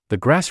the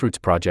grassroots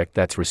project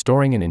that's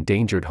restoring an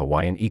endangered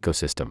Hawaiian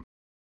ecosystem.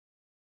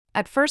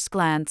 At first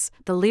glance,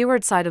 the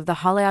leeward side of the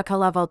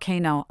Haleakala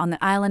volcano on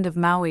the island of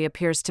Maui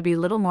appears to be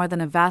little more than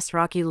a vast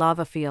rocky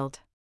lava field.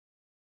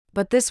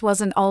 But this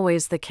wasn't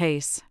always the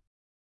case.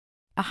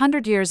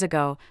 100 years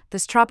ago,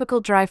 this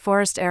tropical dry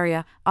forest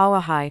area,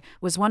 Auahai,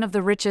 was one of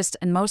the richest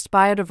and most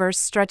biodiverse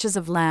stretches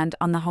of land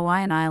on the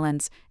Hawaiian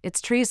Islands,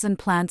 its trees and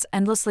plants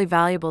endlessly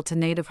valuable to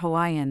native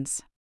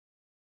Hawaiians.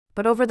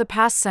 But over the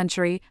past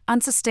century,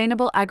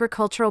 unsustainable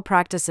agricultural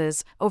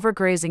practices,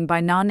 overgrazing by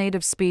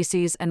non-native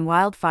species and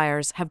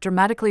wildfires have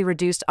dramatically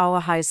reduced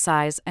Auahai's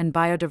size and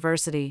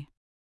biodiversity.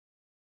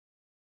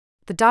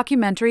 The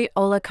documentary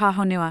Ola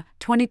Kahonua,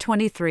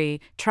 2023,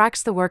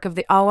 tracks the work of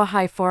the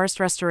Auahai Forest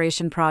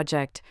Restoration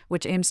Project,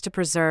 which aims to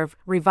preserve,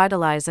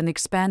 revitalize and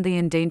expand the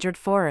endangered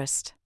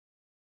forest.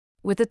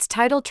 With its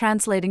title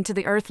translating to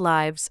the Earth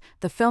Lives,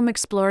 the film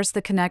explores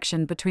the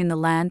connection between the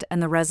land and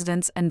the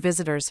residents and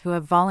visitors who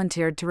have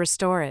volunteered to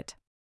restore it.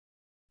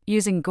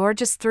 Using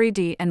gorgeous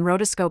 3D and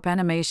rotoscope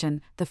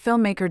animation, the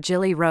filmmaker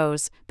Jilly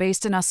Rose,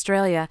 based in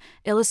Australia,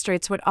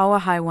 illustrates what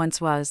Auahai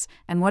once was,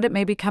 and what it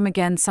may become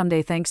again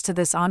someday thanks to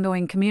this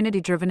ongoing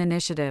community-driven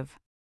initiative.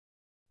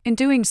 In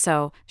doing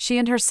so, she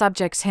and her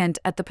subjects hint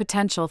at the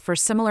potential for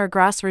similar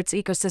grassroots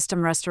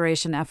ecosystem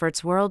restoration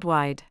efforts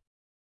worldwide.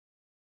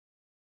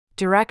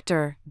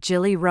 Director,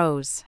 Jilly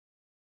Rose.